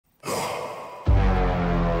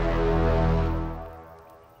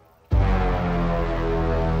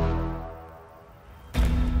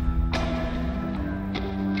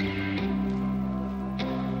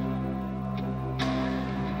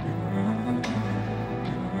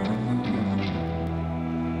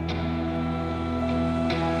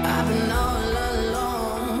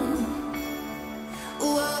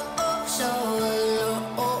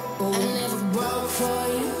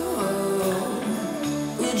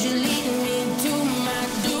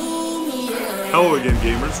Hello again,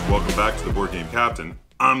 gamers. Welcome back to the Board Game Captain.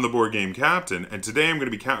 I'm the Board Game Captain, and today I'm going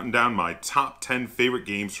to be counting down my top 10 favorite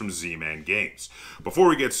games from Z-Man Games. Before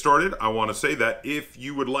we get started, I want to say that if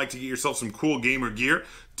you would like to get yourself some cool gamer gear,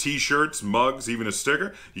 t-shirts, mugs, even a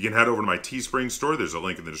sticker, you can head over to my Teespring store. There's a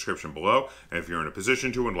link in the description below. And if you're in a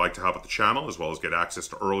position to and like to help out the channel, as well as get access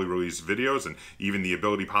to early release videos and even the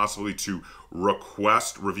ability possibly to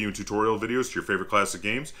request review and tutorial videos to your favorite classic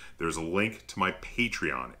games, there's a link to my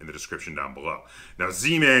Patreon in the description down below. Now,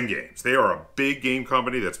 Z-Man Games, they are a big game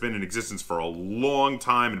company that's been in existence for a long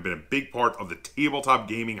time and been a big part of the tabletop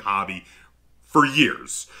gaming hobby for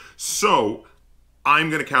years. So I'm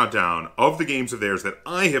going to count down of the games of theirs that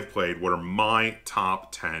I have played what are my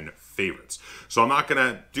top 10 favorites. So I'm not going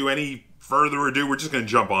to do any further ado. We're just going to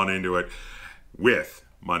jump on into it with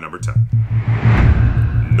my number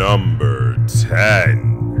 10. Number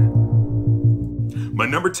 10. My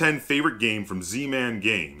number 10 favorite game from Z-Man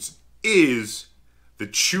Games is the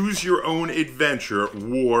Choose Your Own Adventure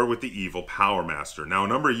War with the Evil Power Master. Now, a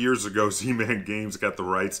number of years ago, Z-Man Games got the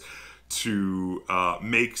rights to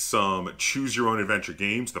make some Choose Your Own Adventure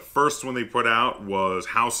games. The first one they put out was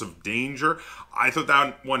House of Danger. I thought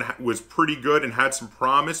that one was pretty good and had some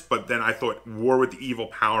promise, but then I thought War with the Evil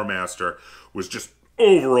Power Master was just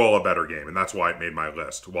overall a better game, and that's why it made my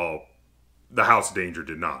list, while the House of Danger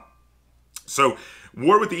did not. So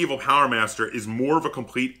War with the Evil Power Master is more of a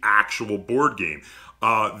complete actual board game.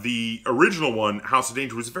 The original one, House of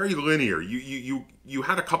Danger, was very linear. You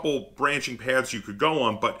had a couple branching paths you could go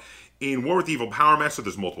on, but in War with the Evil Power Master,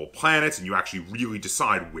 there's multiple planets, and you actually really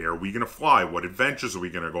decide where are we going to fly, what adventures are we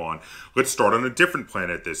going to go on, let's start on a different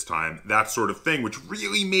planet this time, that sort of thing, which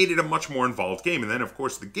really made it a much more involved game. And then, of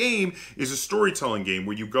course, the game is a storytelling game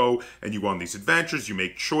where you go and you go on these adventures, you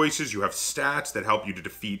make choices, you have stats that help you to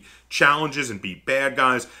defeat challenges and beat bad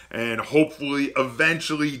guys, and hopefully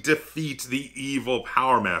eventually defeat the Evil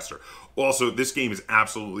Power Master. Also, this game is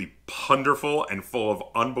absolutely wonderful and full of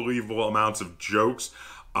unbelievable amounts of jokes.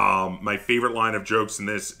 My favorite line of jokes in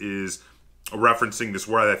this is referencing this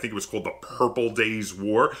war. I think it was called the Purple Days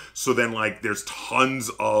War. So then, like, there's tons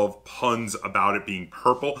of puns about it being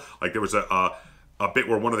purple. Like, there was a bit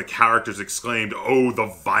where one of the characters exclaimed, "Oh, the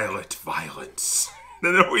violet violence."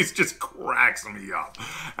 And it always just cracks me up.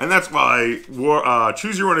 And that's why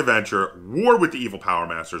Choose Your Own Adventure, War with the Evil Power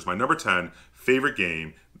Master is my number 10 favorite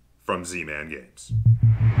game from Z-Man Games.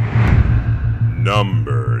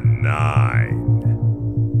 Number 9.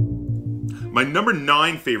 My number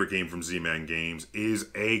 9 favorite game from Z-Man Games is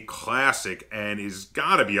a classic and is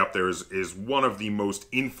gotta be up there as one of the most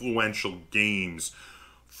influential games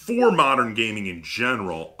for modern gaming in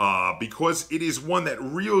general, because it is one that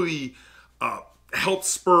really helped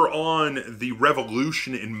spur on the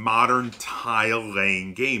revolution in modern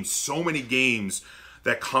tile-laying games. So many games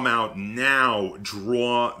that come out now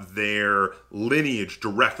draw their lineage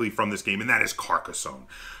directly from this game, and that is Carcassonne.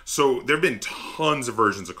 So there have been tons of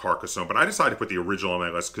versions of Carcassonne, but I decided to put the original on my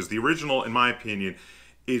list because the original, in my opinion,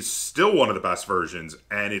 is still one of the best versions,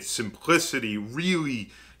 and its simplicity really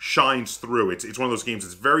shines through. It's one of those games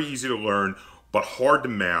that's very easy to learn, but hard to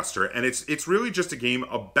master, and it's really just a game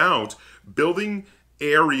about building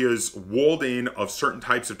areas walled in of certain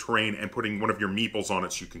types of terrain and putting one of your meeples on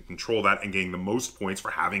it so you can control that and gain the most points for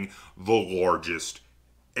having the largest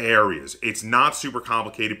areas. It's not super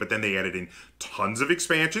complicated, but then they added in tons of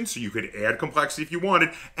expansions so you could add complexity if you wanted,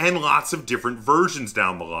 and lots of different versions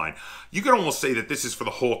down the line. You could almost say that this is for the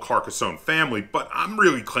whole Carcassonne family, but I'm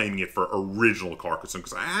really claiming it for original Carcassonne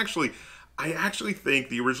because I actually think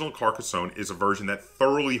the original Carcassonne is a version that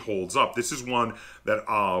thoroughly holds up. This is one that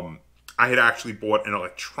I had actually bought an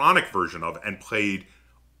electronic version of and played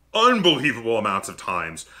unbelievable amounts of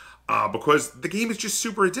times because the game is just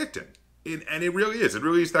super addicting. And it really is. It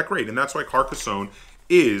really is that great. And that's why Carcassonne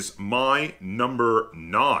is my number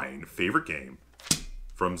 9 favorite game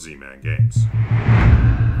from Z-Man Games.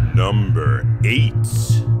 Number 8.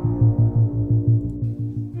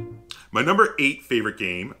 My number 8 favorite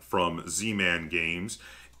game from Z-Man Games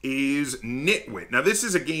is Nitwit. Now, this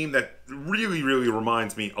is a game that really, really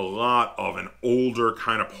reminds me a lot of an older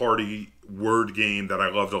kind of party word game that I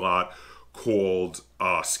loved a lot called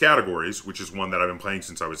Scattergories, which is one that I've been playing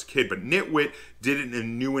since I was a kid. But Nitwit did it in a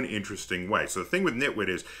new and interesting way. So the thing with Nitwit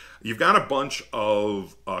is you've got a bunch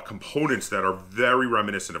of components that are very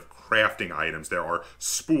reminiscent of crafting items. There are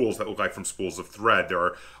spools that look like from spools of thread.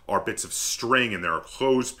 There are bits of string, and there are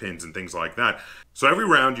clothespins and things like that. So every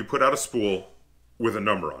round you put out a spool with a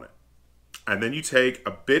number on it. And then you take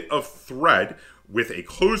a bit of thread, with a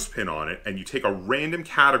clothespin on it, and you take a random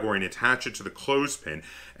category and attach it to the clothespin,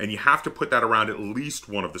 and you have to put that around at least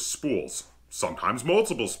one of the spools. Sometimes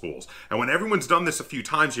multiple spools. And when everyone's done this a few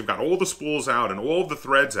times, you've got all the spools out and all of the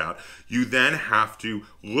threads out, you then have to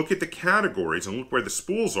look at the categories and look where the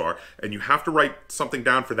spools are, and you have to write something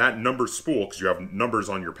down for that number spool, because you have numbers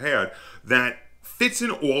on your pad, that fits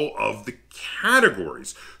in all of the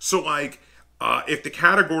categories. So like, if the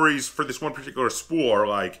categories for this one particular spool are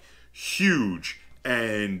like huge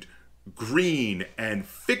and green and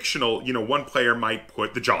fictional, you know, one player might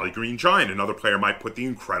put the Jolly Green Giant, another player might put the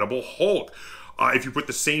Incredible Hulk. If you put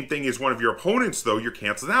the same thing as one of your opponents, though, you're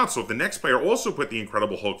canceled out. So if the next player also put the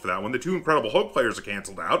Incredible Hulk for that one, the two Incredible Hulk players are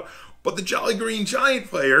canceled out, but the Jolly Green Giant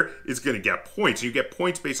player is going to get points. You get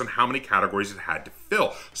points based on how many categories it had to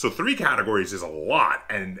fill. So 3 categories is a lot,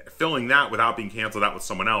 and filling that without being canceled out with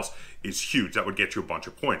someone else is huge. That would get you a bunch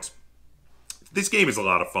of points. This game is a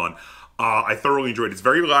lot of fun. I thoroughly enjoyed it. It's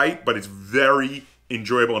very light, but it's very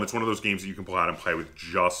enjoyable, and it's one of those games that you can pull out and play with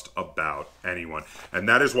just about anyone. And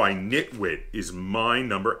that is why Nitwit is my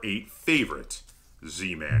number 8 favorite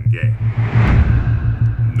Z-Man game.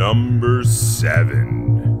 Number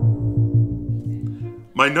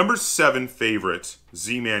 7. My number 7 favorite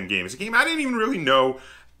Z-Man game is a game I didn't even really know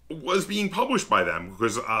was being published by them,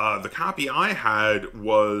 because the copy I had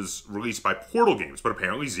was released by Portal Games, but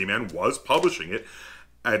apparently Z-Man was publishing it,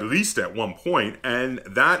 at least at one point, and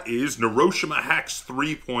that is Neuroshima Hex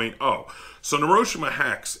 3.0. So Neuroshima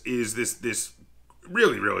Hex is this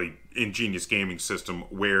really, really ingenious gaming system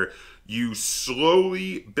where you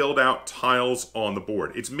slowly build out tiles on the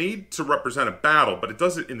board. It's made to represent a battle, but it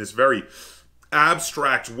does it in this very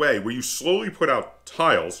abstract way where you slowly put out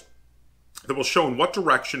tiles that will show in what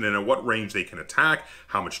direction and at what range they can attack,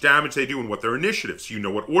 how much damage they do, and what their initiatives, so you know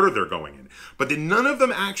what order they're going in. But then none of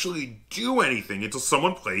them actually do anything until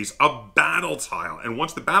someone plays a battle tile. And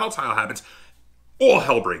once the battle tile happens, all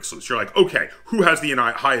hell breaks loose. You're like, okay, who has the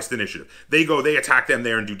highest initiative? They go, they attack them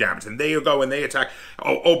there and do damage. And they go and they attack.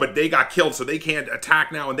 Oh, but they got killed, so they can't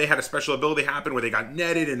attack now. And they had a special ability happen where they got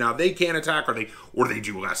netted, and now they can't attack, or they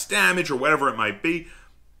do less damage, or whatever it might be.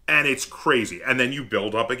 And it's crazy. And then you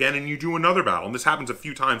build up again and you do another battle. And this happens a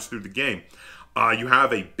few times through the game. You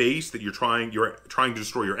have a base that you're trying to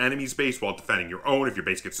destroy your enemy's base while defending your own. If your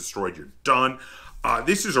base gets destroyed, you're done.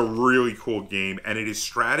 This is a really cool game, and it is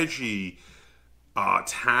strategy,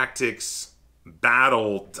 tactics,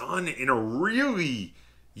 battle done in a really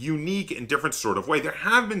unique and different sort of way. There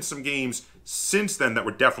have been some games since then that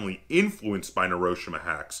were definitely influenced by Neuroshima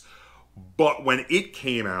Hex. But when it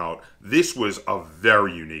came out, this was a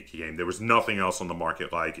very unique game. There was nothing else on the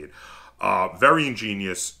market like it. Very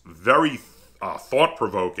ingenious, very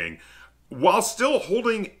thought-provoking, while still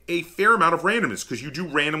holding a fair amount of randomness, because you do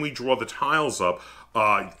randomly draw the tiles up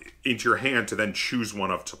into your hand to then choose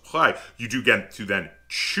one of to play. You do get to then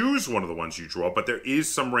choose one of the ones you draw, but there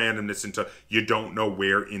is some randomness into you don't know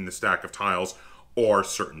where in the stack of tiles or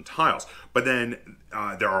certain tiles. But then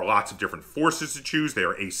there are lots of different forces to choose. They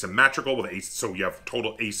are asymmetrical, so you have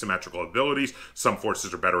total asymmetrical abilities. Some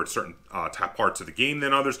forces are better at certain parts of the game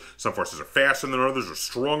than others. Some forces are faster than others or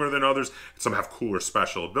stronger than others. Some have cooler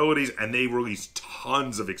special abilities, and they release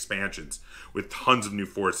tons of expansions with tons of new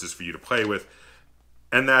forces for you to play with.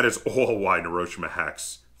 And that is all why Neuroshima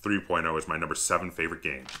Hex 3.0 is my number 7 favorite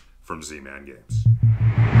game from Z-Man Games.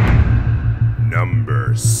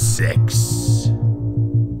 Number 6.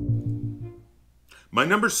 My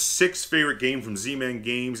number 6 favorite game from Z-Man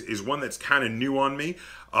Games is one that's kind of new on me.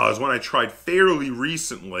 It's one I tried fairly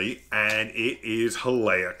recently, and it is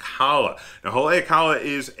Haleakala. Now, Haleakala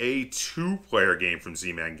is a 2-player game from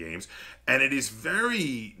Z-Man Games, and it is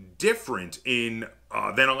very different in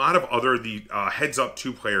than a lot of other heads-up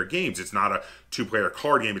 2-player games. It's not a 2-player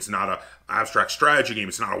card game. It's not a abstract strategy game.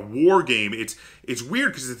 It's not a war game. It's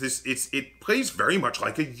weird because it plays very much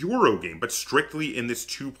like a Euro game, but strictly in this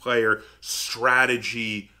 2-player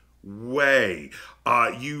strategy way.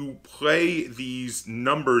 You play these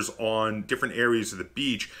numbers on different areas of the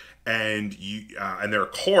beach, and there are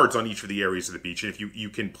cards on each of the areas of the beach, and if you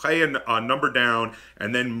can play a number down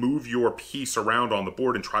and then move your piece around on the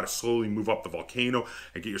board and try to slowly move up the volcano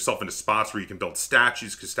and get yourself into spots where you can build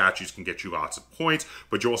statues, because statues can get you lots of points,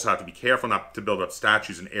 but you also have to be careful not to build up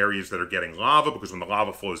statues in areas that are getting lava, because when the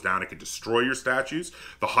lava flows down, it can destroy your statues.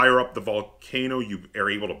 The higher up the volcano you are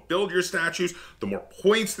able to build your statues, the more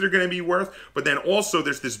points they're going to be worth. But then also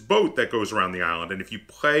there's this boat that goes around the island, and if you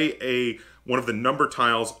play one of the number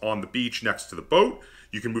tiles on the beach next to the boat,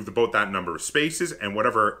 You can move the boat that number of spaces, and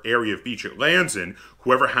whatever area of beach it lands in,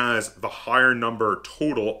 whoever has the higher number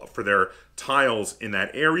total for their tiles in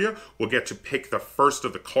that area will get to pick the first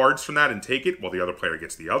of the cards from that and take it, while the other player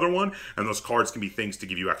gets the other one. And those cards can be things to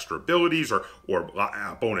give you extra abilities, or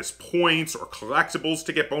bonus points, or collectibles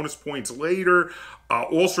to get bonus points later.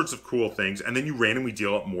 All sorts of cool things. And then you randomly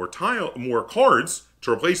deal up more cards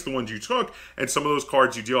to replace the ones you took, and some of those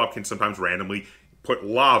cards you deal up can sometimes randomly put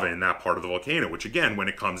lava in that part of the volcano, which again, when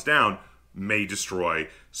it comes down, may destroy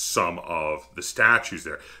some of the statues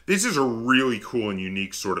there. This is a really cool and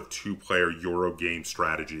unique sort of two-player Euro game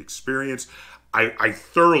strategy experience. I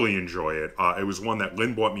thoroughly enjoy it. It was one that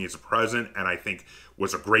Lynn bought me as a present, and I think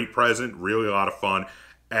was a great present, really a lot of fun.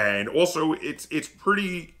 And also, it's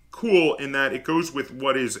pretty cool in that it goes with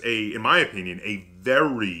what is, in my opinion, a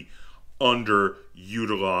very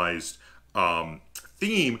underutilized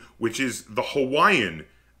theme, which is the Hawaiian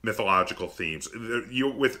mythological themes.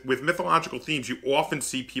 With mythological themes, you often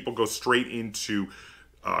see people go straight into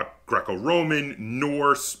Greco-Roman,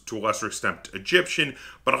 Norse, to a lesser extent Egyptian,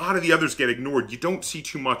 but a lot of the others get ignored. You don't see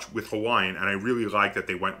too much with Hawaiian, and I really like that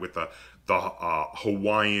they went with the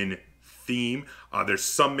Hawaiian theme. There's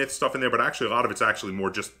some myth stuff in there, but actually a lot of it's actually more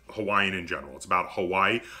just Hawaiian in general. It's about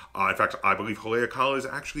Hawaii. In fact, I believe Haleakala is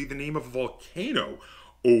actually the name of a volcano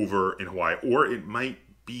over in Hawaii, or it might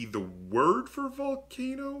be the word for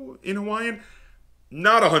volcano in Hawaiian.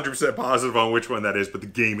 Not 100% positive on which one that is, but the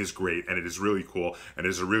game is great, and it is really cool, and it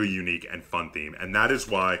is a really unique and fun theme. And that is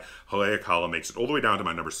why Haleakala makes it all the way down to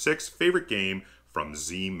my number 6 favorite game from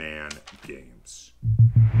Z-Man Games.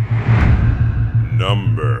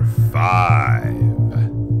 Number 5.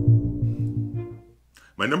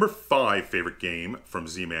 My number 5 favorite game from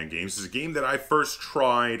Z-Man Games is a game that I first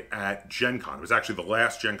tried at Gen Con. It was actually the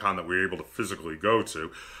last Gen Con that we were able to physically go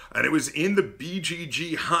to. And it was in the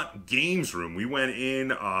BGG Hot Games room. We went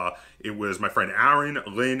in, it was my friend Aaron,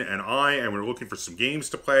 Lynn, and I, and we were looking for some games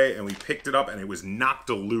to play, and we picked it up, and it was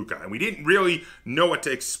Noctiluca. And we didn't really know what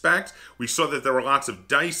to expect. We saw that there were lots of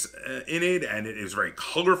dice in it, and it was very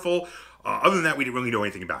colorful. Other than that, we didn't really know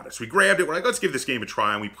anything about it. So we grabbed it, we're like, let's give this game a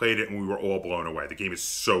try, and we played it, and we were all blown away. The game is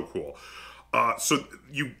so cool. So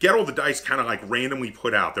you get all the dice kind of like randomly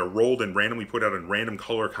put out. They're rolled and randomly put out in random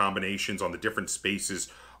color combinations on the different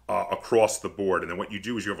spaces across the board. And then what you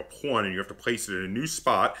do is you have a pawn, and you have to place it in a new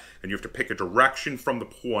spot, and you have to pick a direction from the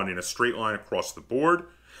pawn in a straight line across the board.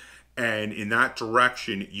 And in that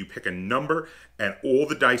direction, you pick a number, and all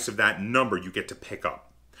the dice of that number you get to pick up.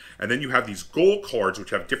 And then you have these goal cards,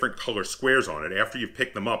 which have different color squares on it. After you've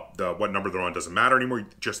picked them up, what number they're on doesn't matter anymore.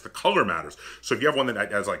 Just the color matters. So if you have one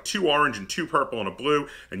that has like 2 orange and 2 purple and a blue,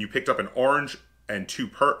 and you picked up an orange and 2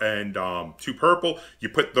 purple, you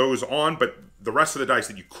put those on. But the rest of the dice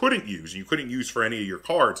that you couldn't use for any of your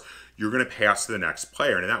cards, you're going to pass to the next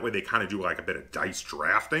player. And in that way, they kind of do like a bit of dice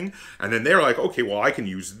drafting. And then they're like, okay, well, I can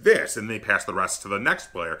use this. And they pass the rest to the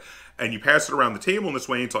next player. And you pass it around the table in this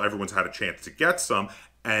way until everyone's had a chance to get some.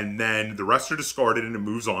 And then the rest are discarded, and it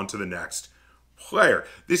moves on to the next player.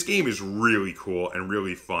 This game is really cool and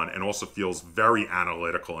really fun, and also feels very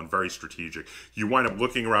analytical and very strategic. You wind up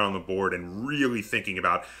looking around on the board and really thinking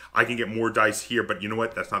about, I can get more dice here, but you know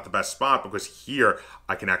what? That's not the best spot, because here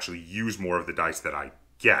I can actually use more of the dice that I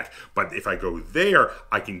get. But if I go there,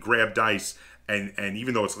 I can grab dice, and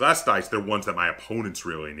even though it's less dice, they're ones that my opponents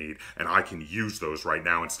really need, and I can use those right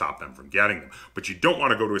now and stop them from getting them. But you don't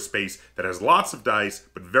want to go to a space that has lots of dice,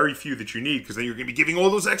 but very few that you need, because then you're going to be giving all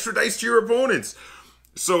those extra dice to your opponents.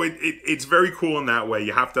 So it's very cool in that way.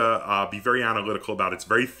 You have to be very analytical about it. It's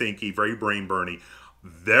very thinky, very brain-burny,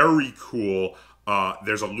 very cool.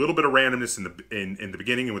 There's a little bit of randomness in the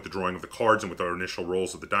beginning and with the drawing of the cards and with our initial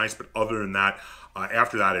rolls of the dice, but other than that,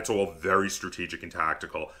 after that, it's all very strategic and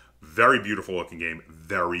tactical. Very beautiful looking game,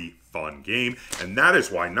 very fun game, and that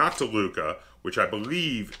is why Noctiluca, which I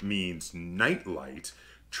believe means nightlight,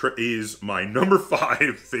 is my number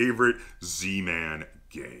 5 favorite Z-Man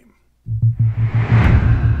game.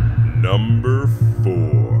 Number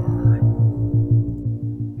 4.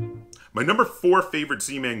 My number 4 favorite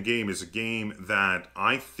Z-Man game is a game that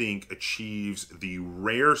I think achieves the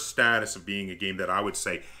rare status of being a game that I would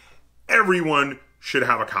say everyone should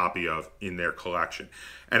have a copy of in their collection.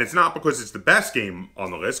 And it's not because it's the best game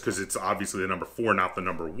on the list, because it's obviously the number 4, not the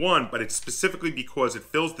number 1, but it's specifically because it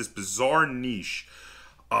fills this bizarre niche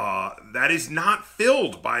that is not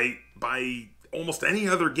filled by almost any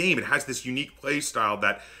other game. It has this unique play style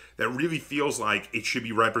that really feels like it should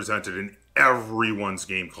be represented in everyone's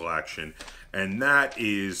game collection, and that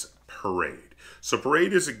is Parade. So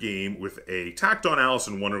Parade is a game with a tacked-on Alice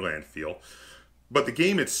in Wonderland feel, but the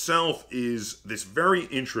game itself is this very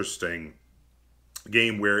interesting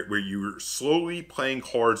game where you're slowly playing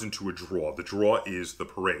cards into a draw. The draw is the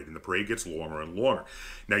parade, and the parade gets longer and longer.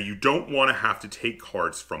 Now, you don't want to have to take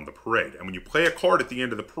cards from the parade. And when you play a card at the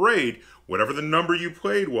end of the parade, whatever the number you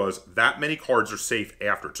played was, that many cards are safe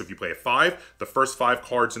after. So if you play a 5, the first 5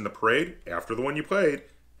 cards in the parade, after the one you played,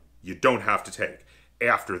 you don't have to take.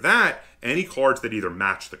 After that, any cards that either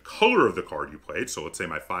match the color of the card you played, so let's say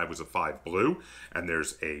my 5 was a 5 blue, and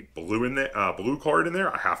there's a blue in the blue card in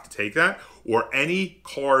there, I have to take that, or any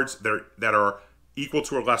cards that are equal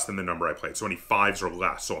to or less than the number I played, so any 5s or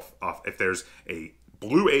less. So if there's a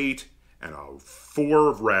blue 8 and a 4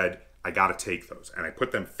 of red, I got to take those, and I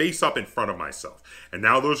put them face up in front of myself. And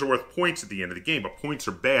now those are worth points at the end of the game, but points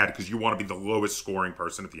are bad because you want to be the lowest scoring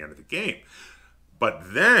person at the end of the game.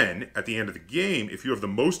 But then, at the end of the game, if you have the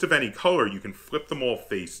most of any color, you can flip them all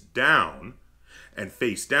face down, and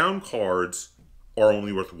face down cards are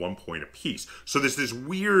only worth 1 point apiece. So there's this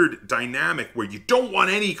weird dynamic where you don't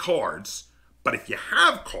want any cards, but if you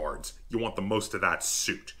have cards, you want the most of that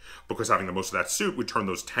suit. Because having the most of that suit would turn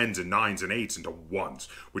those 10s and 9s and 8s into 1s,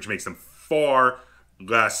 which makes them far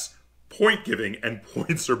less point giving, and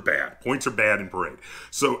points are bad. Points are bad in Parade.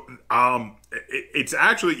 So it's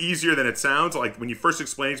actually easier than it sounds. Like when you first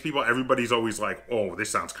explain it to people, everybody's always like, oh, this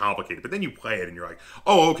sounds complicated. But then you play it and you're like,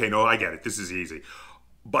 oh, okay, no, I get it. This is easy.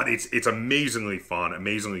 But it's amazingly fun,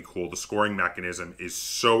 amazingly cool. The scoring mechanism is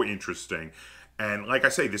so interesting. And like I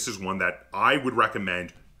say, this is one that I would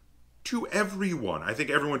recommend to everyone. I think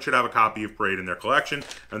everyone should have a copy of Parade in their collection.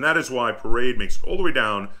 And that is why Parade makes it all the way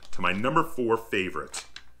down to my number 4 favorite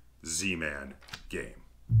Z-Man game.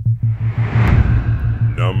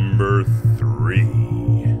 Number 3.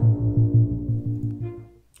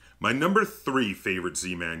 My number 3 favorite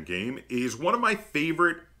Z-Man game is one of my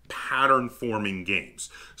favorite pattern forming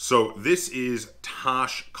games. So this is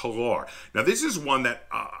Tash Kalar. Now this is one that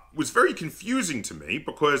was very confusing to me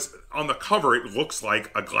because on the cover it looks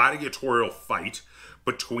like a gladiatorial fight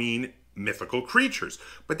between mythical creatures.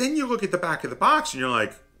 But then you look at the back of the box and you're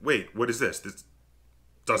like, wait, what is this? This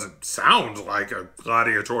doesn't sound like a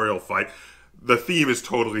gladiatorial fight. The theme is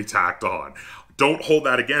totally tacked on. Don't hold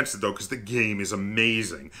that against it though, because the game is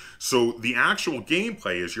amazing. So the actual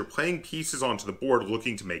gameplay is you're playing pieces onto the board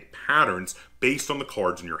looking to make patterns based on the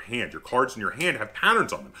cards in your hand. Your cards in your hand have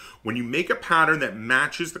patterns on them. When you make a pattern that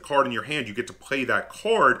matches the card in your hand, you get to play that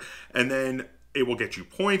card, and then it will get you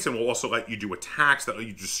points and will also let you do attacks that let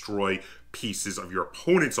you destroy pieces of your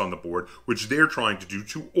opponents on the board, which they're trying to do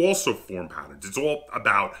to also form patterns. It's all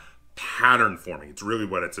about pattern forming. It's really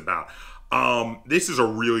what it's about. This is a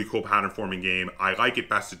really cool pattern forming game. I like it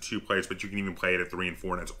best at 2 players, but you can even play it at 3 and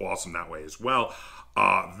 4, and it's awesome that way as well.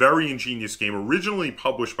 Very ingenious game. Originally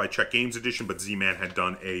published by Czech Games Edition, but Z-Man had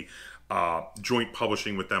done a joint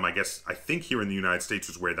publishing with them. I think here in the United States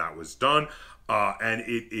was where that was done. And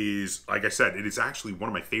it is, like I said, it is actually one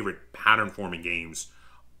of my favorite pattern forming games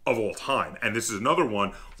of all time. And this is another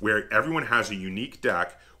one where everyone has a unique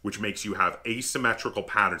deck, which makes you have asymmetrical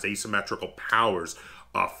patterns, asymmetrical powers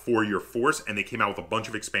for your force. And they came out with a bunch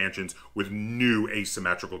of expansions with new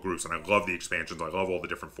asymmetrical groups. And I love the expansions. I love all the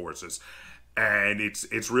different forces. And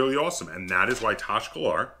it's really awesome. And that is why Tash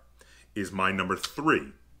Kalar is my number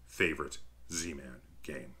 3 favorite Z-Man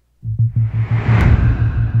game.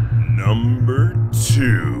 Number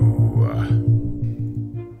 2.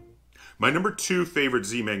 My number 2 favorite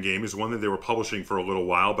Z-Man game is one that they were publishing for a little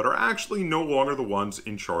while, but are actually no longer the ones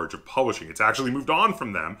in charge of publishing. It's actually moved on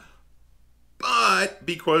from them, but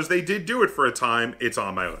because they did do it for a time, it's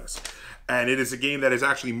on my list. And it is a game that is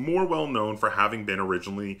actually more well known for having been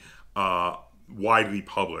originally widely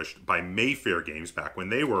published by Mayfair Games back when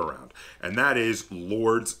they were around. And that is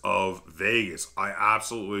Lords of Vegas. I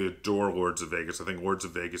absolutely adore Lords of Vegas. I think Lords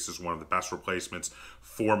of Vegas is one of the best replacements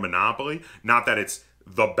for Monopoly. Not that it's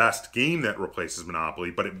the best game that replaces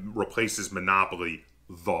Monopoly, but it replaces Monopoly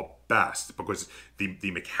the best because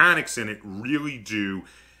the mechanics in it really do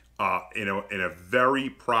in a very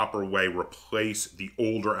proper way replace the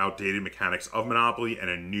older outdated mechanics of Monopoly in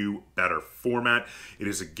a new better format. It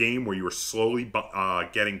is a game where you are slowly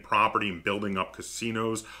getting property and building up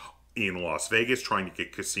casinos in Las Vegas, trying to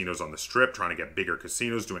get casinos on the Strip, trying to get bigger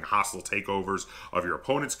casinos, doing hostile takeovers of your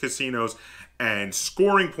opponent's casinos, and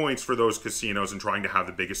scoring points for those casinos and trying to have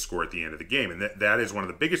the biggest score at the end of the game. And that is one of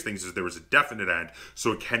the biggest things, is there is a definite end,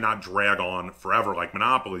 so it cannot drag on forever like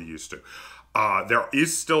Monopoly used to. There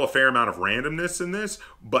is still a fair amount of randomness in this,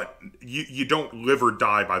 but you don't live or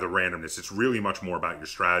die by the randomness. It's really much more about your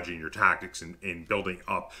strategy and your tactics in building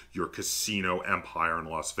up your casino empire in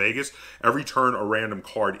Las Vegas. Every turn, a random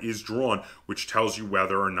card is drawn, which tells you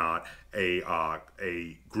whether or not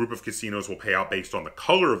a group of casinos will pay out based on the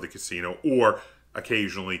color of the casino, or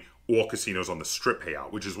occasionally all casinos on the strip pay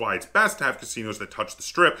out, which is why it's best to have casinos that touch the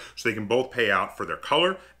strip so they can both pay out for their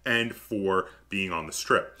color and for being on the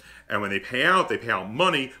strip. And when they pay out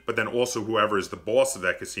money, but then also whoever is the boss of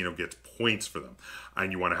that casino gets points for them.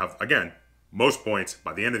 And you want to have, again, most points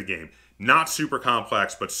by the end of the game. Not super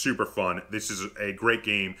complex, but super fun. This is a great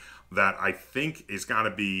game that I think is going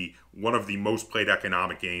to be one of the most played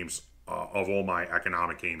economic games of all my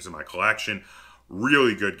economic games in my collection.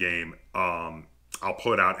 Really good game. I'll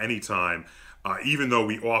put it out anytime. Even though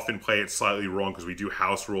we often play it slightly wrong because we do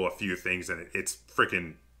house rule a few things, and it's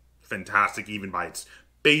freaking fantastic even by its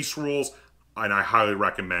base rules. And I highly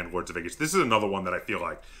recommend Lords of Vegas. This is another one that I feel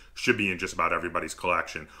like should be in just about everybody's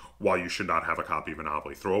collection, while you should not have a copy of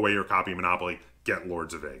Monopoly. Throw away your copy of Monopoly, get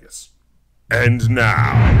Lords of Vegas. And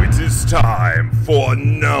now it is time for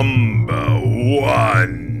number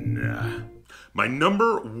one. My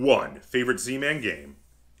number one favorite Z-Man game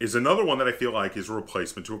is another one that I feel like is a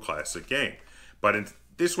replacement to a classic game. But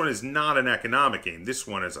this one is not an economic game. This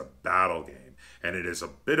one is a battle game. And it is a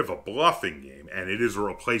bit of a bluffing game. And it is a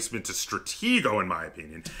replacement to Stratego, in my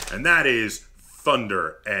opinion. And that is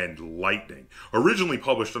Thunder and Lightning. Originally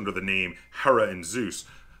published under the name Hera and Zeus,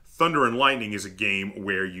 Thunder and Lightning is a game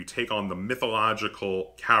where you take on the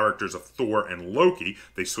mythological characters of Thor and Loki.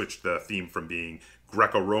 They switched the theme from being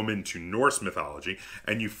Greco-Roman to Norse mythology,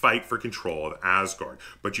 and you fight for control of Asgard.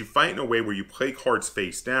 But you fight in a way where you play cards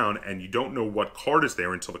face down, and you don't know what card is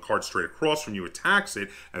there until the card straight across from you attacks it,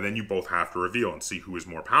 and then you both have to reveal and see who is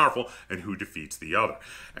more powerful and who defeats the other.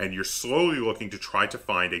 And you're slowly looking to try to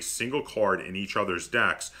find a single card in each other's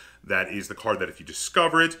decks that is the card that if you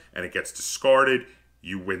discover it and it gets discarded,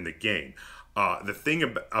 you win the game. The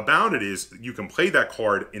thing about it is you can play that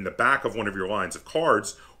card in the back of one of your lines of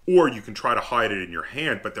cards, or you can try to hide it in your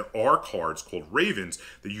hand, but there are cards called Ravens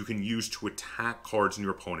that you can use to attack cards in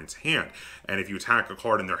your opponent's hand. And if you attack a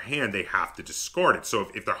card in their hand, they have to discard it. So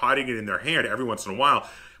if they're hiding it in their hand, every once in a while,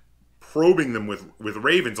 probing them with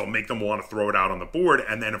Ravens will make them want to throw it out on the board.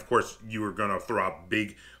 And then, of course, you are going to throw out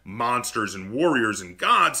big monsters and warriors and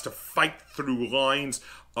gods to fight through lines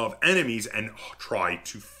of enemies and try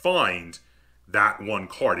to find that one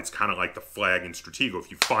card. It's kind of like the flag in Stratego. If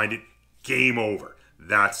you find it, game over.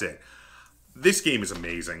 That's it. This game is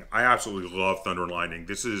amazing. I absolutely love Thunder and Lightning.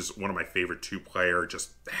 This is one of my favorite two-player,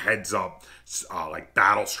 just heads-up, like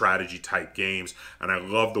battle strategy type games. And I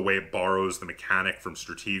love the way it borrows the mechanic from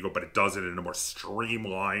Stratego, but it does it in a more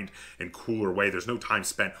streamlined and cooler way. There's no time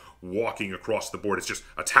spent walking across the board. It's just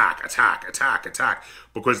attack, attack, attack, attack,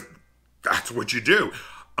 because that's what you do.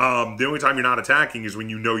 The only time you're not attacking is when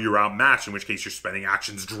you know you're outmatched, in which case you're spending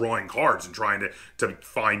actions drawing cards and trying to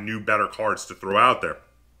find new, better cards to throw out there.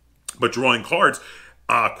 But drawing cards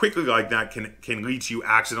quickly like that can lead to you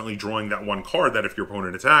accidentally drawing that one card that if your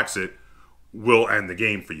opponent attacks it, will end the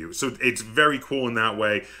game for you. So it's very cool in that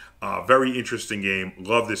way. Very interesting game.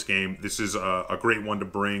 Love this game. This is a great one to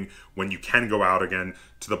bring when you can go out again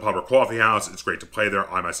to the pub or coffee house. It's great to play there.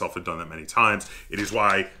 I myself have done that many times. It is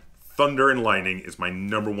why Thunder and Lightning is my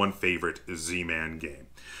number one favorite Z-Man game.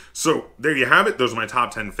 So there you have it. Those are my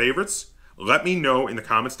top 10 favorites. Let me know in the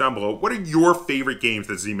comments down below, what are your favorite games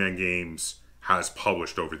that Z-Man Games has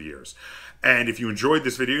published over the years? And if you enjoyed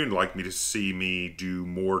this video and would like me to see me do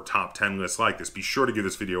more top 10 lists like this, be sure to give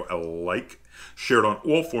this video a like, share it on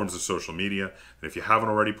all forms of social media, and if you haven't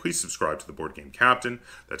already, please subscribe to the Board Game Captain.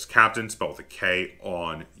 That's Captain spelled with a K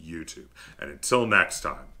on YouTube. And until next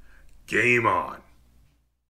time, game on.